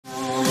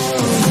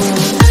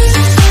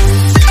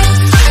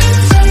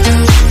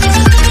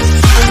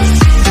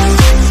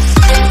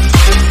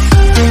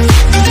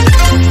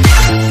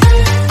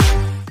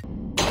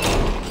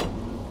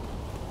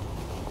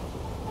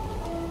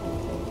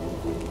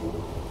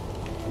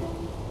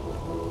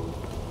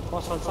म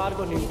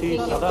संसारको निम्ति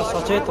सदा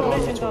सचेत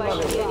रहनेछु।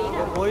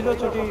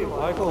 पहिलोचोटि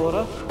भएको हो र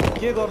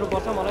के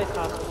गर्नुपर्छ मलाई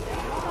थाहा छ।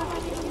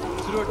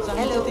 सुरुवात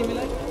चाहिन्छ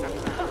तिमीलाई?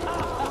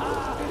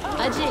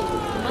 अजय,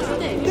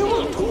 नमस्ते।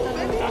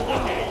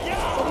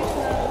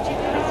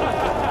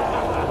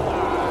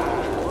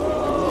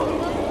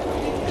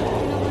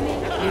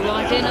 You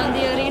want in on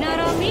the arena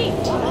or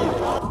meet?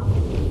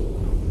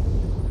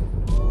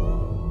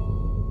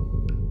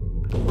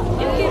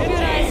 You keep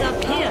your eyes up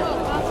here,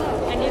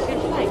 and you can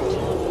fight.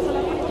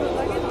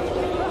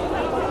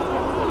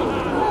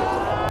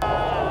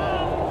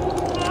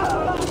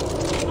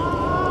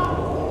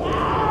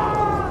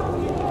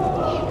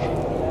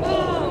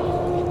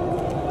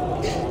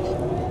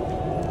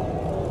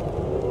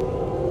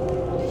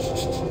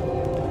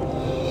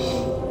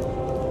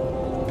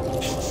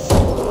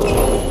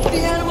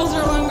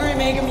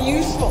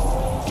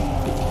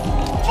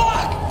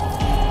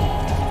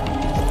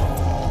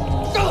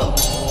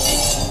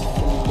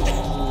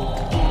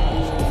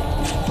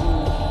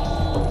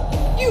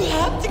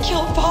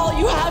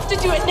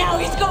 Do it now.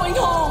 He's going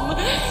home.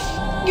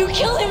 You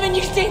kill him and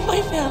you save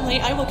my family.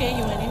 I will get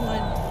you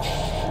anyone.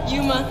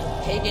 Yuma,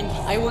 Pagan,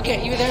 I will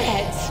get you their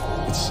heads.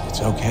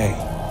 It's okay.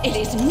 It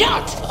is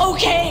not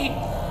okay.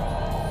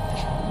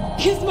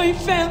 He's my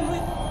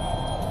family.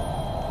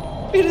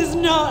 It is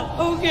not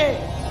okay.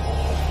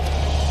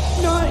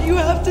 Not. You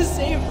have to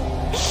save him.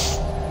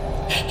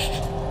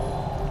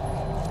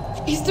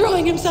 He's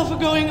throwing himself a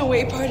going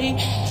away party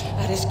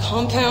at his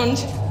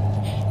compound.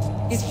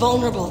 He's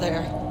vulnerable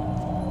there.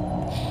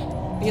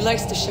 He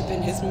likes to ship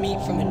in his meat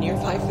from a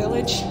nearby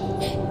village.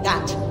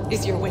 That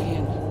is your way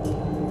in.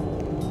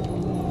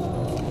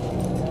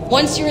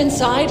 Once you're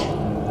inside,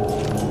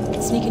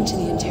 sneak into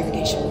the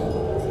interrogation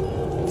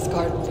room. His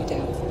guard will be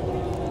down.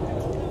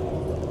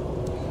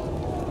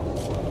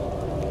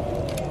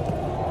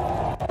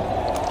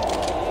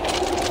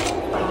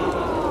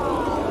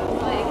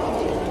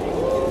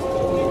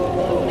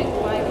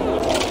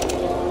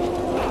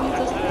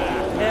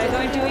 They're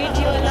going to eat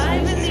you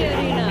alive in the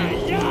arena.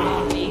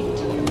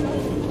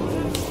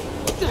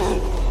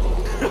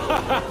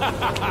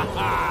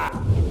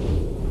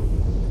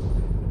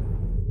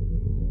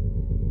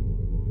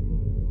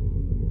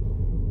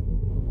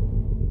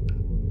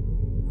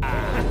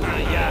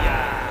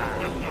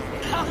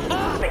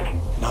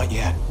 Not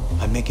yet.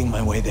 I'm making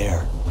my way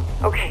there.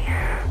 Okay.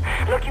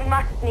 Look, you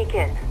must sneak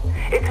in.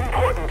 It's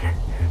important.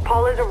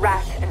 Paul is a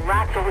rat, and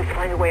rats always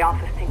find a way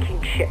off a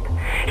sinking ship.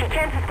 He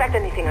can't suspect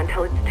anything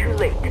until it's too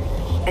late.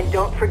 And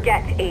don't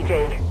forget,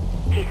 AJ,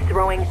 he's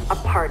throwing a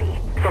party.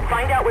 So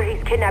find out where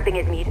he's kidnapping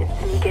his meat and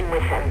sneak in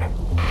with him.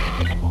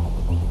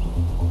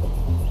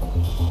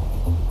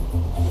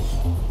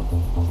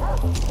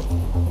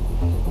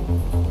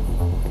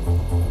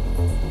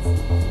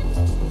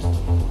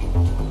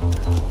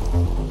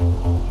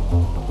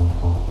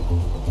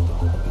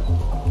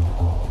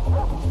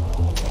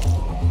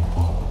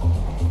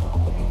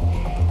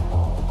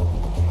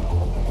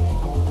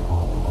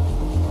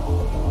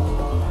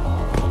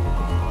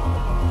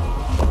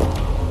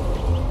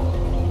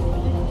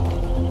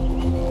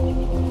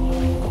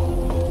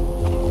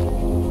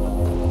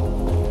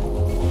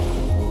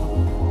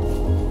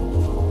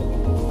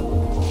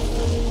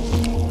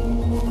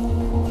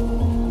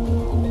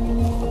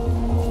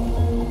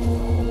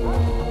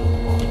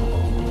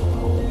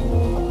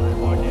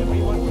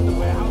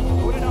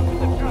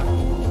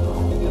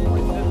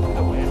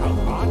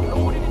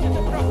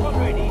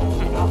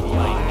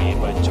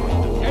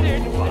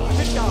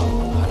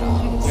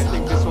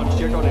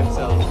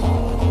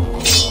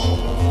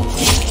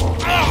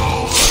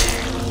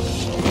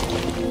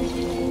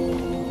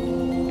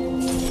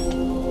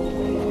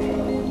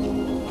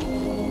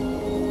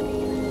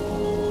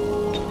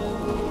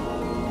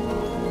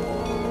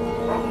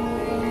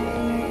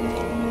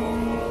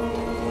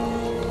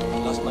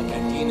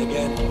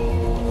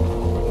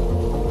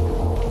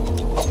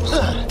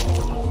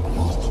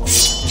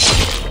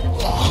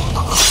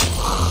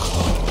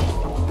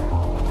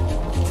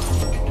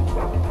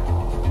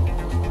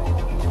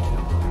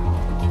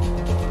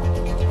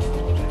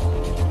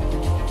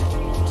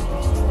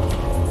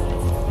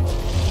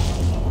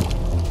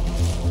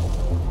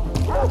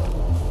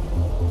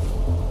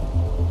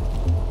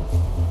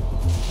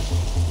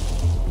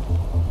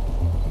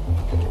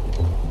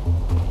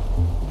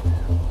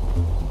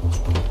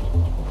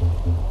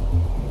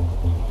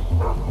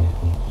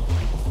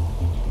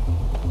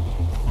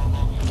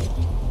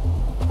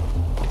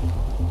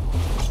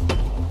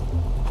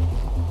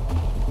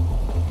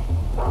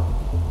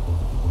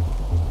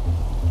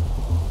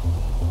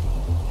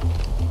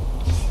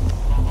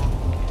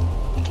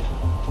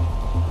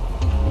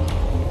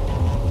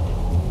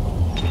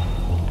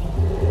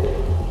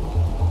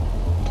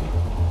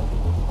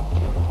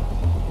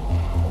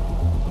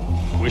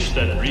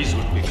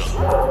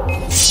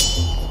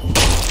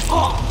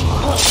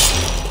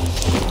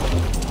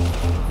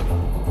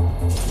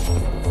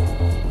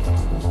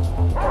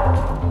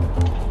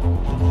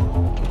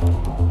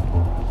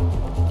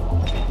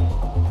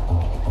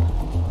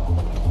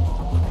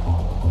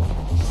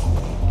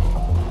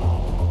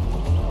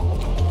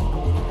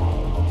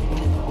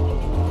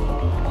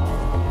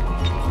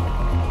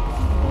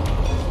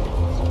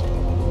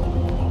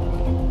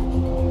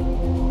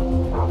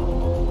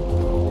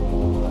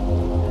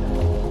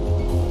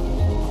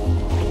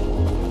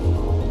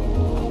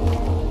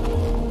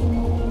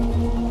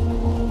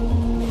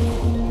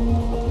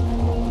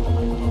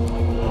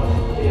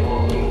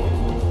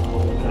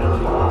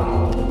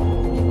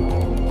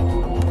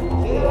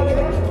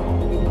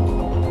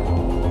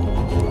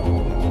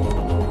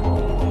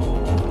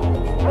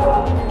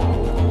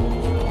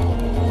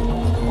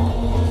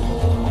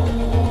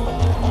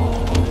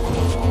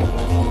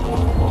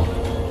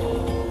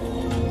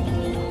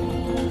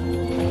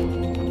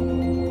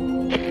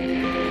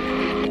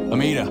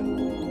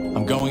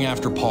 I'm going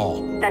after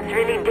Paul. That's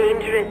really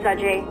dangerous,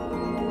 Ajay.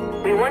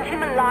 We want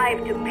him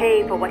alive to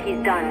pay for what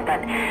he's done,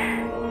 but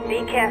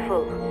be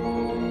careful.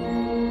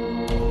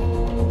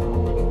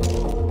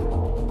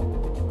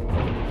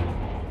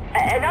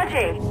 And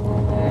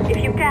Ajay, if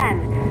you can,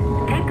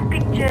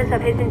 take pictures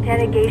of his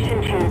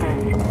interrogation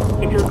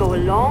chambers. It will go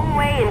a long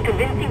way in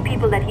convincing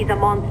people that he's a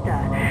monster.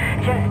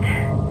 Just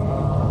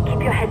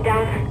keep your head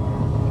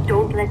down.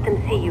 Don't let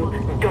them see you.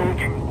 Don't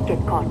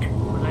get caught.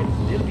 But I'd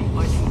still be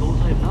fighting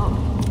those I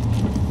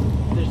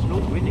love. There's no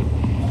winning.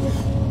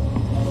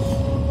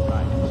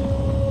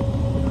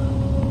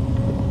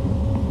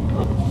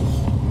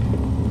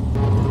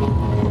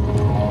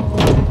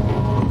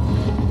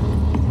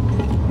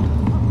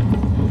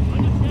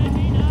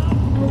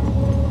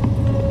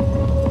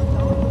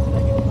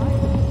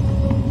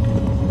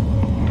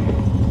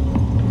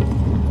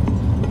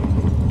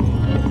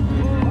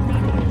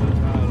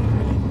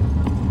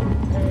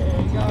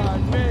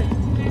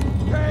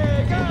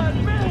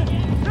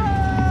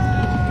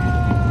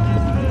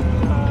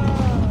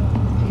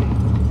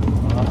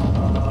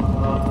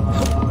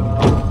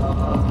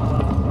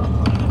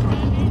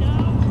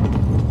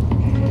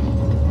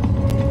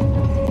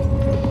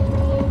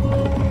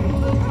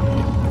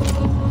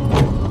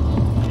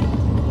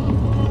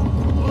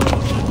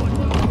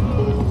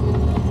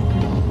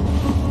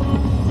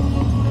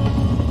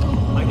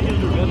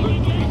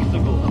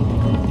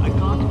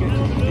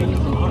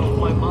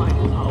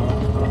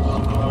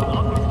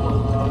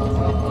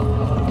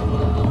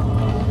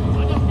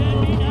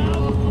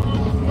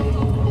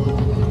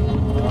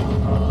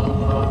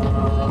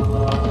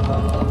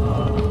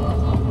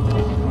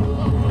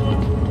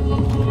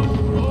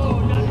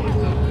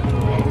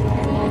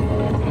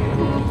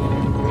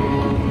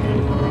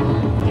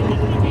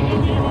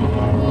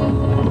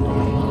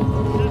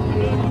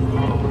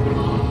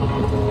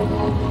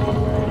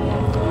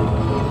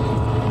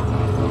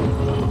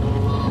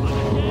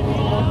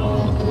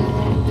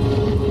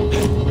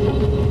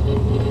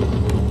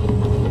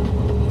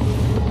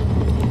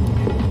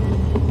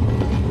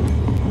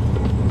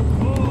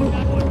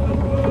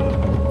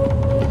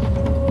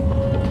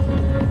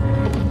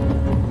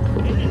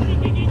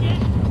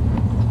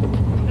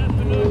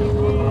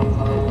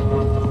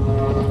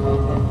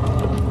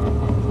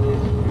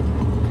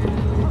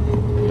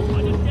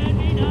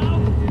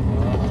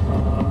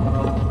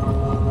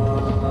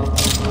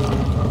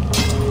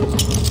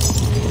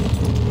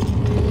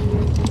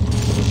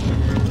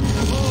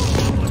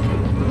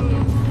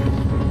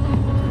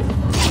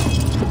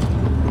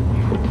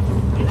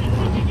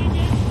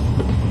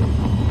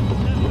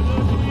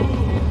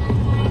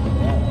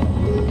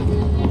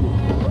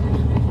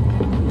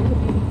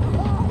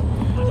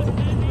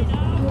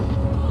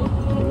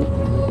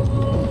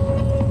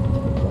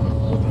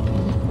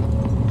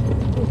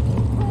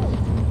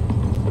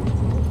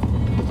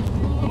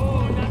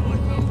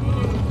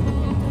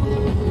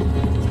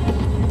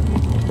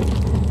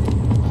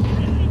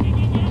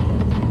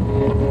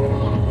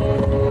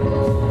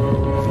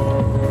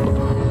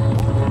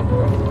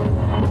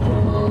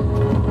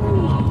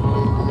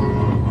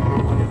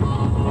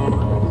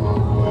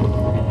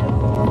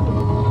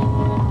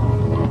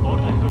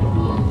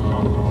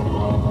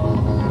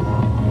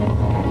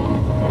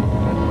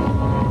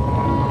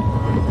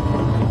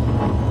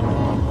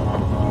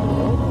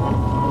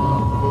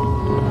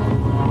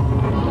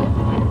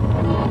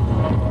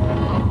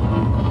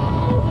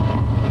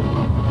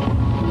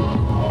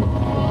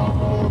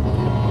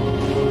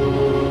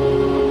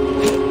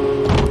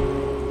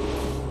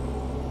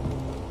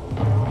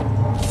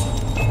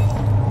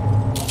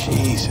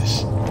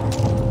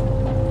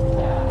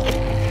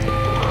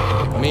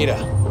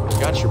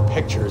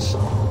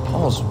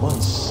 Paul's one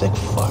sick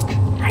fuck.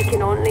 I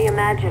can only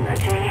imagine,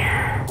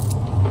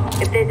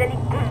 Ajay. If there's any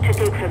good to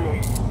take from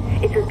this,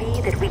 it will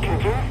be that we can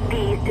use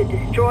these to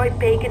destroy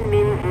Pagan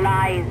Min's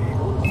lies.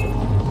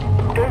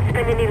 Don't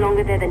spend any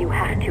longer there than you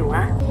have to,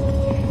 huh?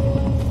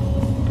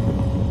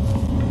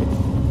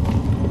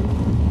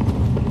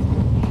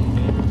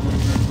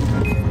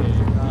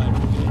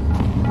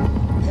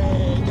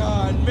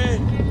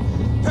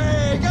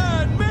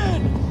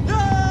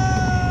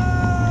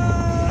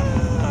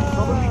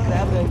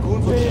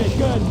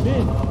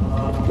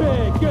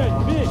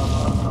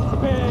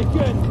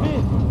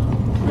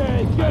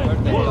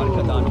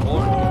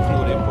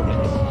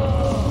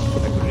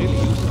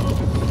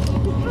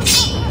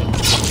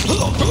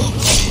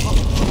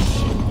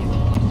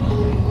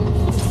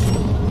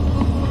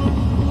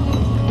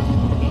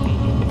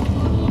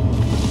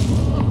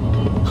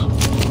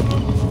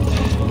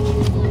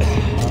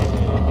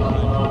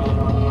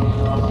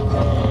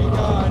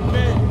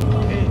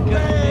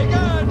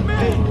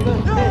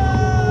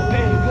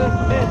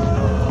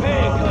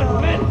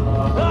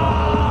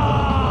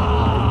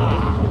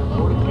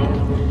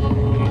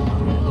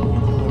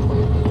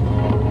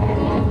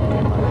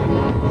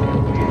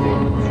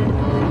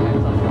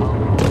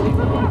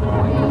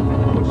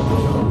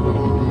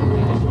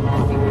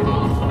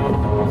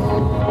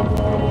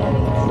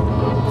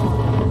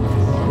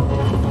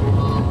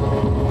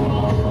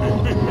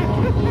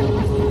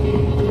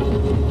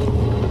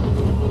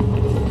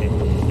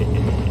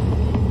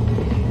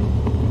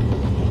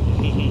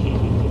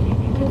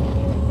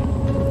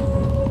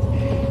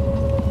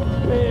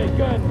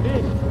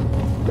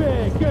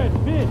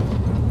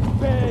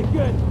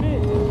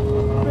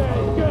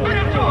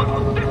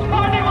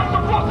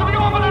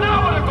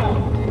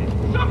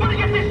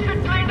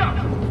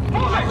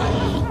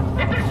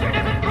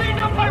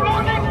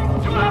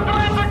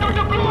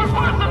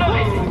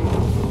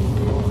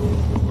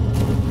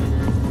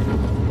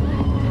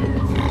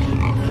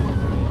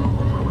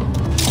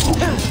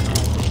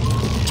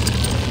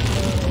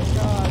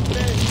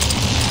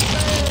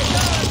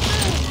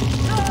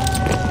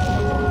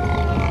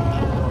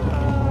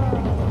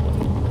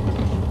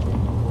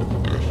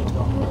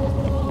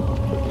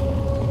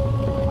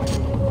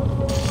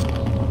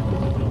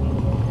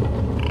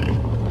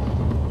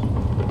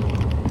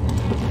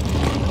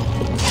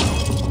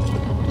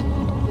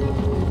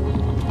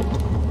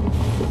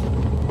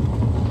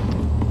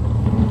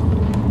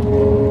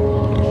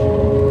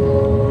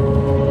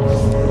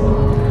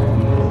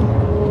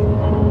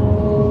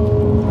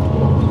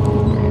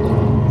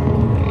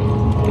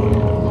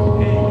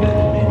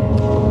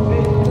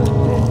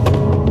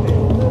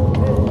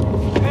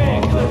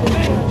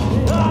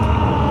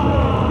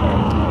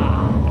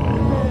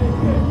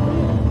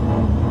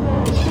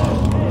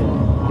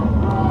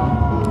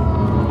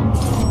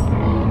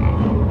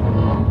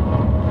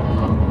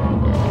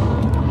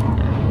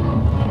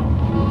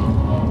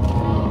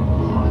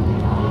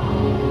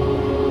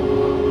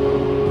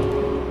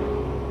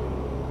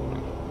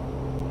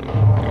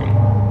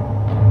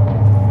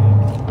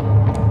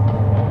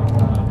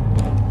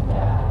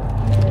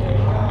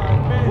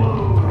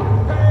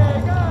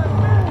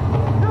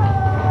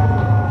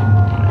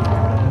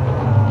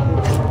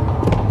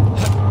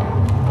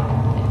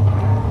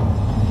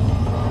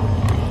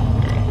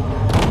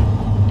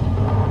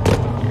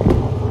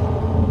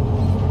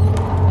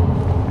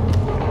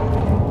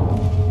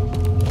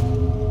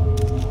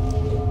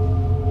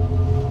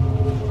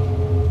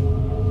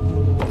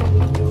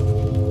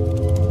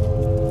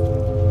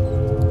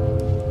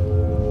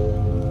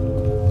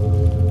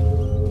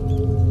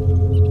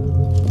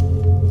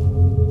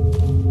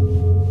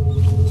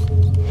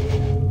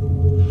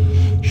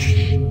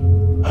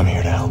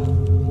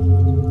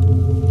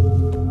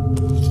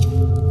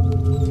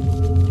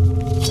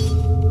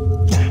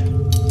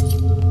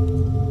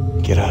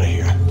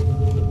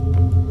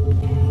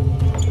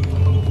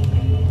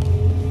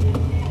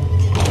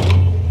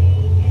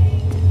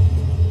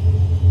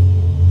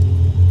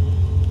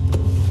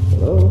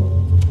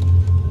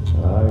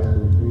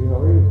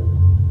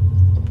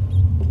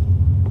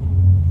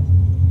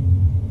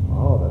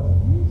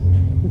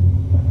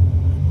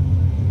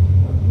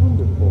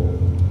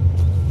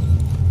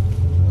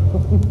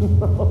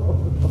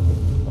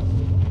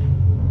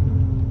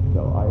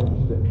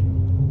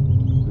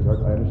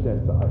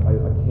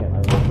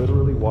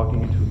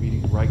 walking into a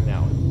meeting right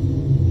now.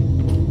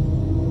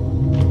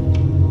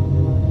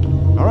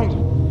 All right.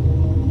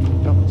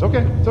 No, it's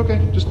okay. It's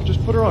okay.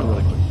 Just put her on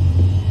really quick.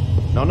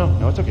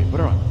 No, it's okay. Put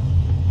her on.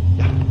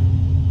 Yeah.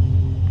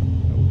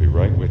 I will be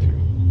right with you.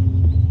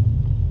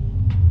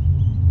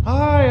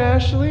 Hi,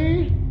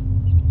 Ashley.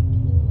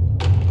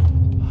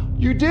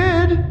 You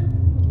did?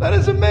 That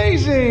is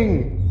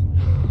amazing.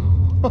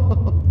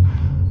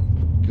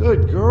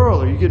 Good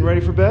girl. Are you getting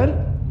ready for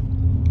bed?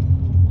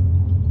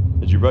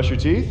 Did you brush your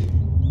teeth?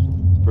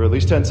 For at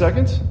least 10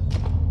 seconds?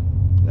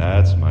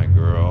 That's my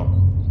girl.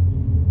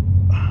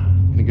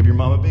 Gonna give your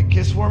mom a big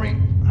kiss for me?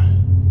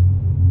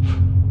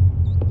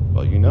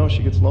 Well, you know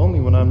she gets lonely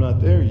when I'm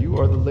not there. You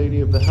are the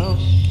lady of the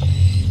house.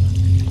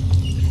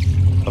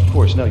 Of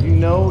course. Now, you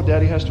know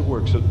Daddy has to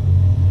work, so...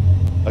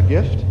 A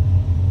gift?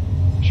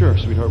 Sure,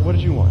 sweetheart. What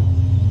did you want?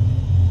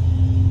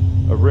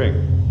 A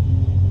ring.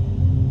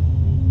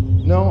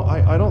 No,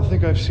 I don't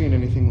think I've seen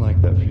anything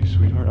like that for you,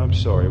 sweetheart. I'm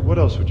sorry. What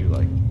else would you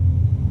like?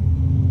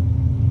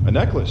 A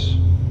necklace.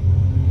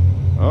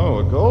 Oh,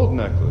 a gold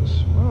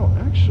necklace. Well,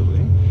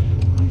 actually,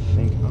 I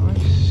think I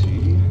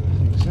see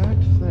the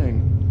exact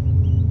thing.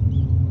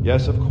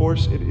 Yes, of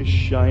course, it is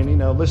shiny.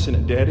 Now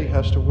listen, Daddy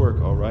has to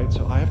work, all right?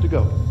 So I have to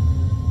go.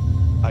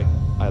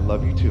 I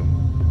love you too.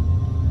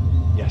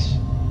 Yes.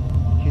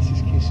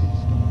 Kisses, kisses.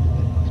 Don't let the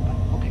bed bugs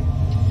bite. Okay.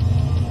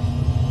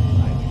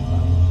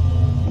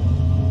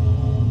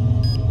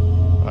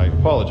 I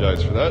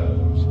apologize for that.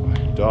 It's my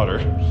daughter.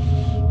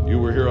 You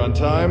were here on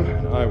time,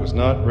 and I was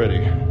not ready.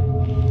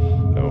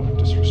 No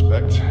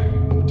disrespect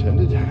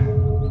intended.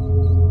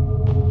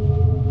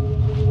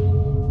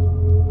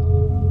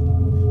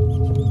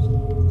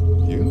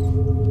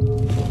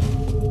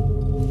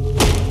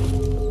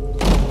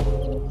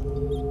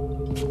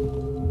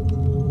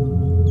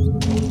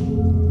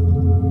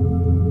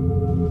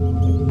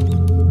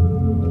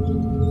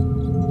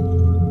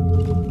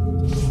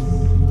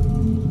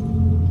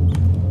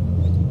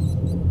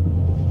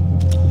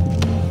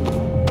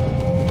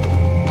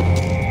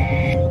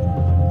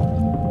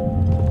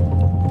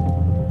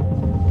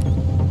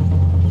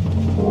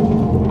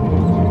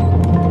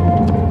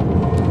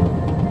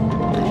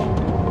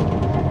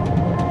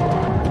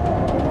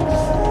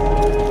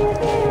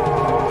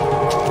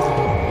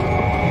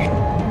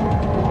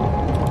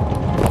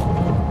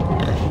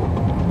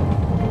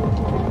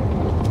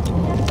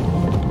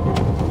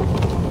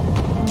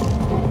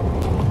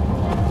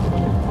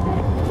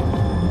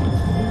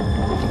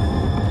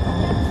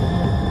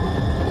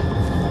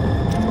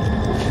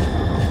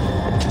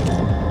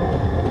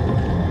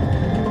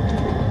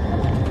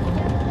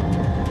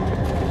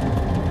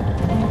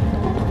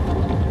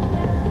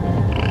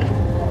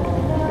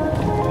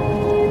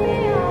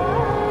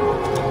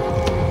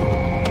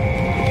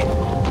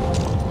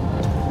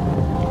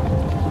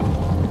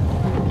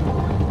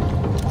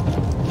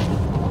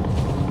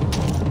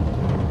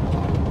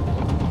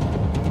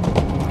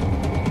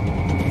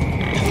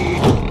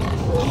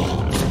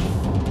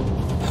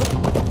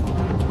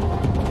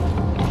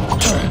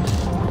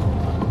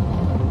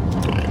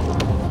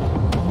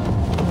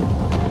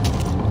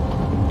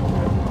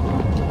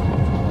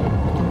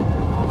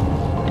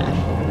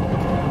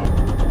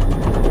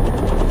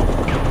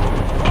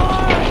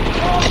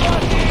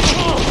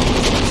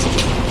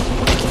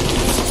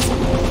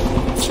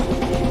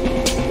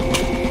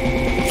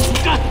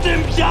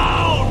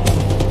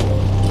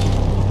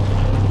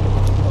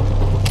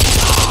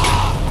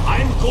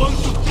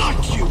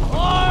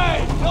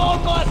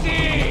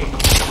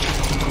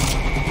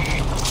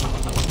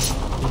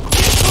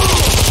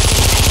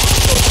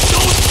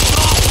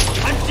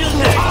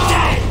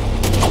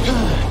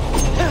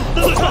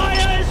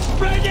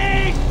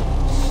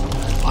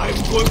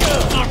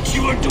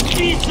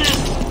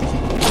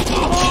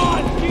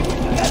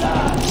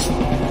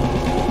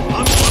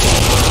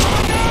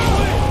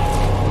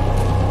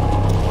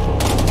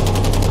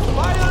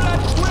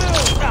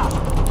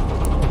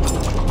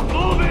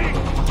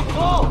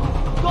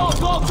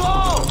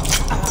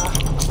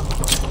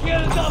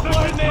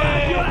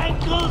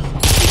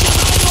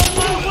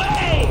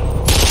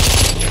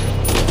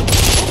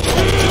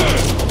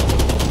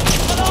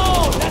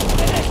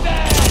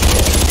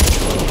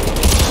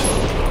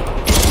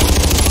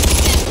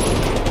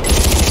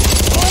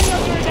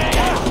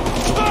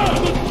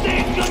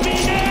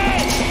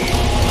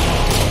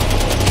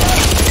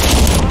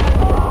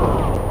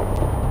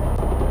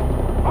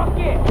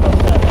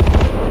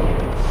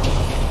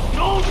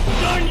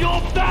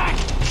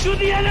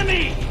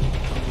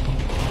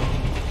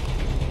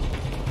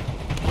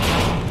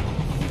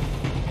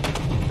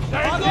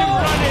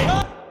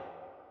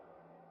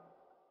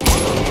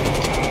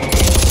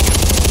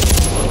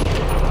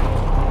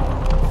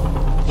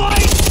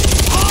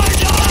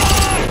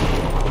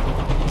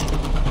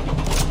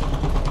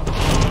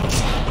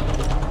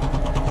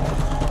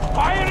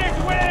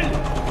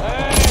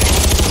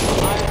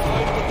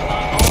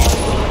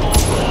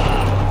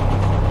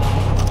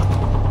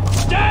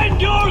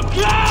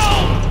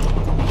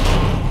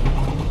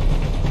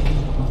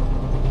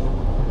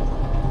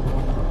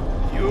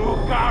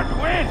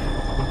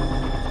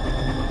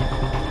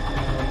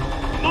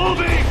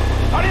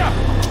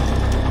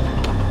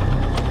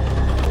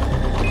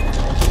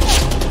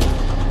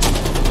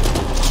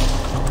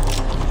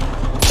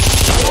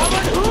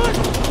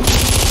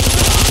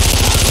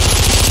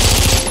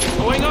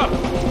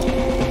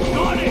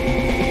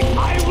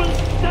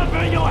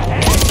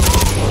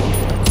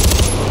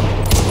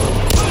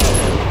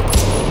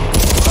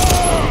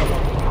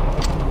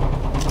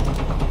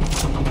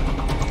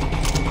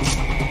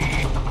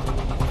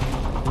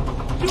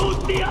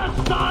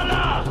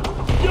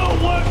 You're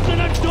worse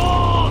than a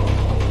dog!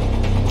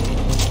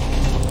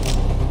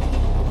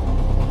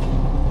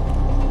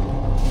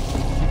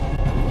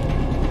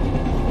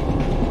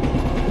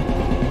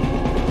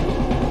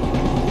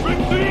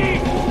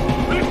 Retreat!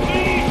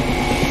 Retreat!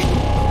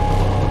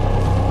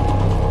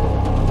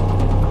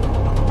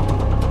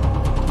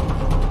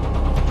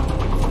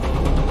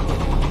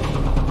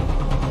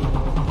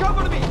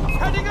 Cover me!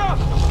 Heading up!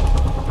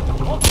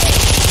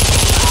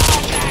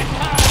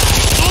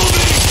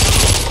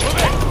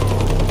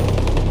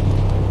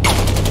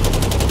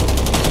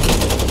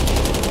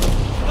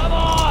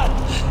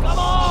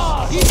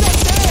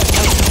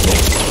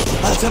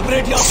 I'll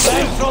separate your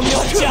flank from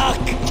your jack!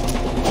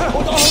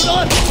 Hold on, hold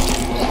on!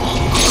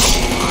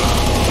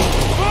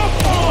 Move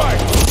forward!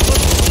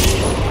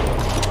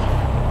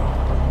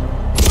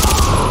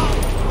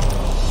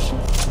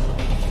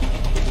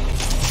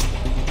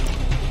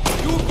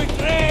 You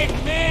betrayed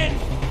men!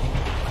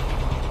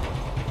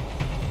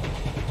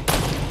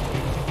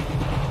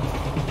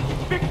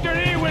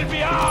 Victory will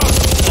be ours!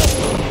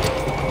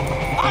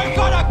 I've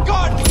got a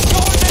gun!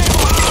 Your name!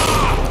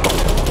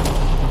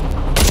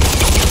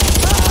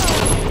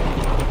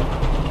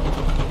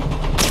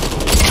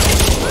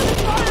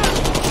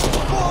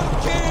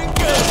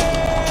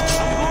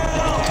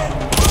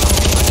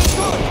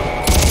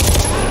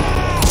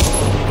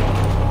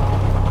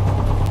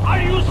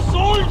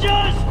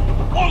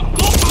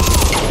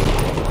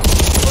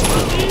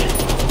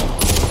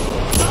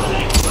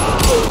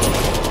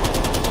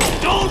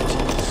 Don't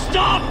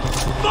stop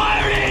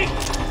firing!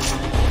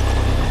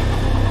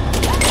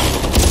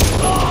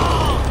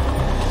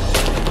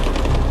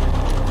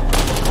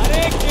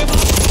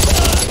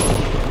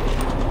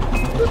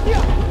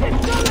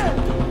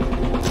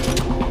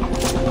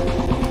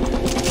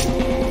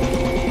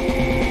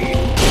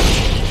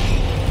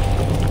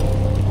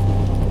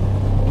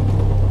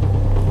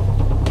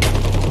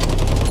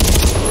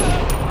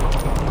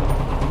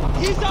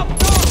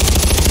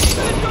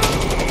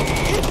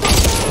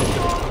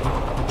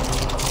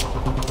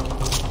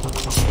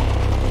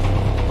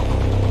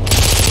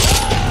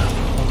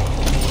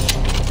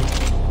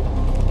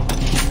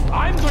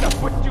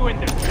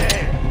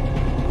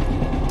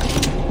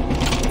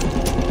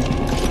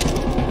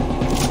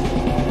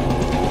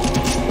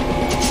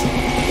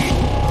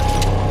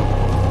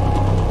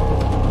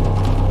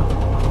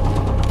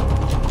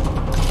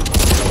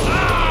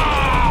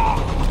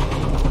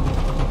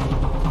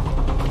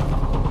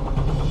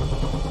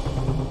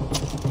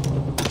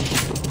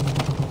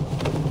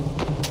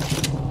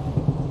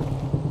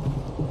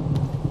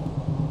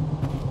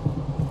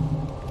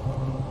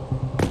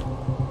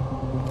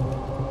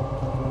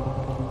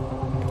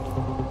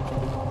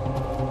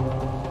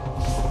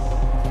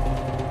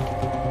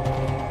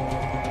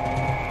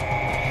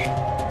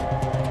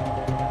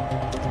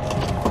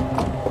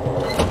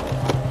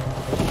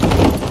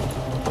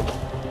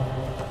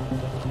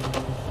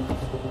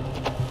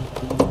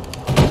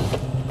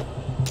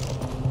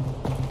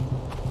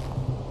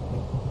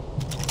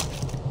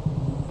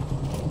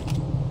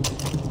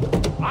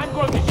 I'm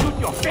going to shoot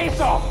your face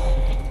off!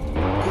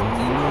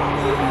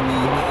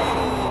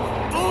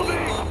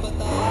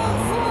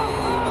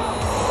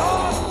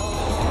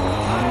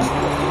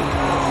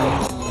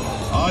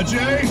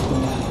 Ajay?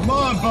 Come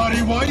on,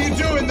 buddy, why are you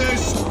doing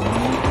this?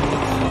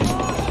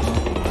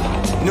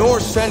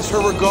 Noore sends her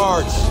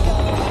regards.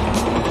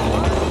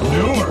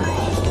 Noore?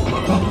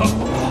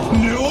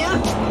 Noore?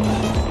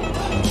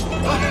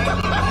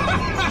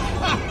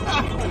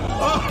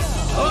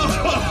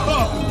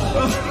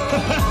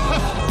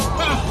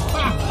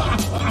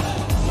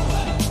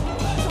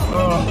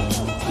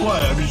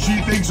 What? I mean,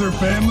 she thinks her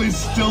family's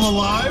still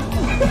alive?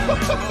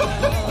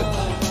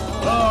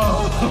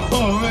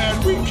 Oh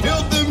man, we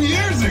killed them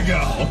years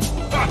ago!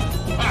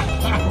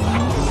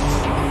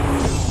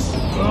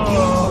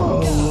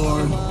 Oh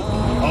Lord.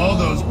 All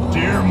those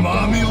dear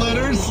mommy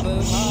letters?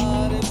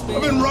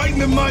 I've been writing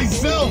them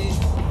myself!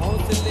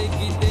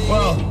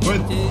 Well,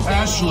 with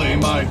Ashley,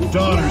 my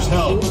daughter's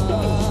help.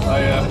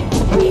 I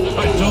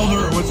told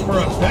her it was for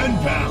a pen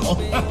pal.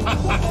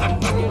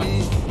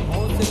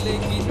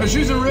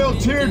 She's a real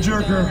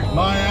tearjerker,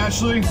 my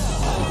Ashley.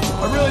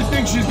 I really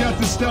think she's got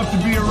the stuff to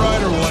be a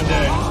writer one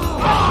day.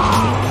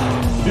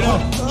 You know,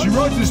 she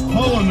wrote this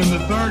poem in the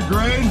 3rd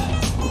grade.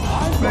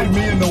 Made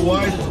me and the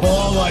wife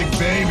bawl like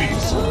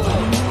babies.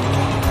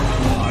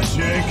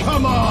 Ajay,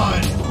 come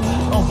on!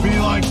 Don't be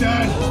like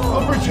that.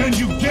 Don't pretend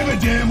you give a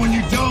damn when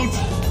you don't.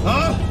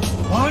 Huh?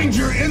 Find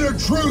your inner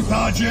truth,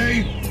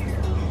 Ajay.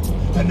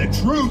 And the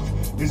truth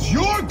is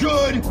you're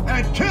good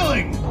at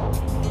killing.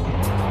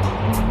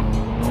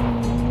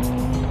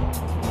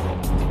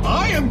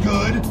 I am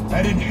good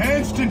at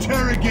enhanced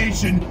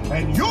interrogation,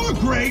 and you're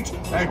great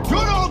at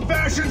good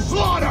old-fashioned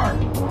slaughter!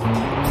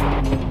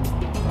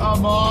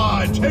 Come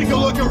on, take a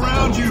look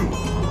around you!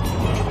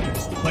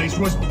 This place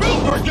was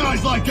built for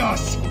guys like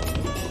us!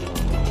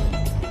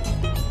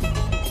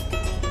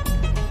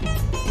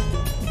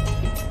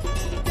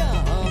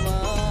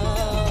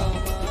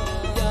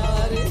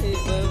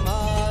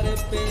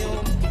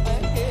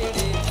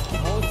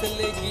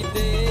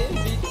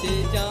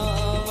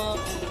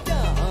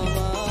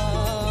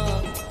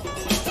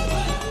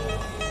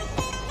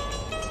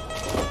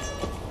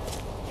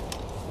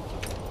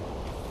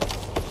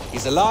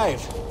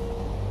 alive.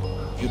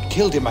 If you'd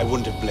killed him, I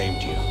wouldn't have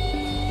blamed you.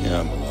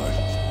 Yeah, I'm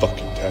alive.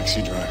 Fucking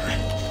taxi driver.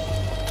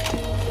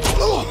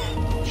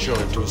 Sure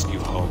him to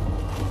escape home.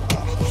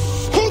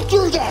 Who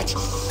threw that?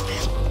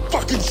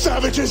 Fucking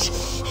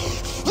savages!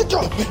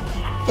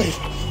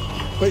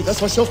 Wait,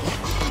 that's my cell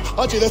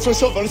phone. Ajay, that's my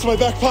cell phone. It's in my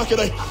back pocket.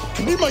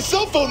 I need my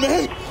cell phone,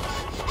 man!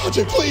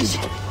 Ajay, please!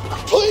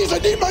 Please, I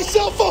need my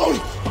cell phone!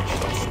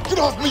 Get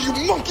off me, you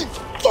monkey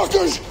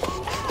fuckers!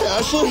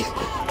 Ashley!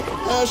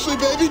 Ashley,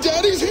 baby,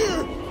 daddy's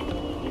here!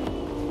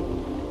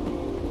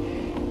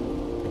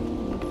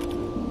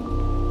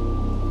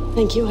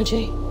 Thank you,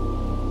 Ajay.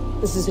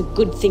 This is a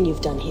good thing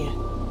you've done here.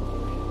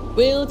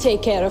 We'll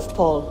take care of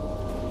Paul.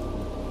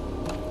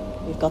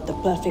 We've got the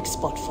perfect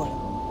spot for him.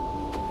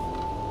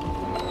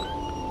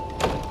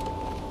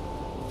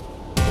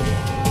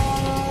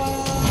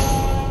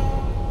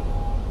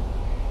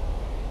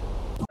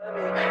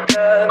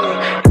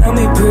 Tell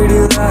me pretty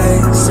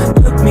lies,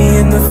 look me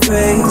in the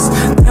face.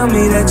 Tell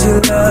me that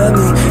you love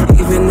me,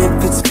 even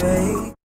if it's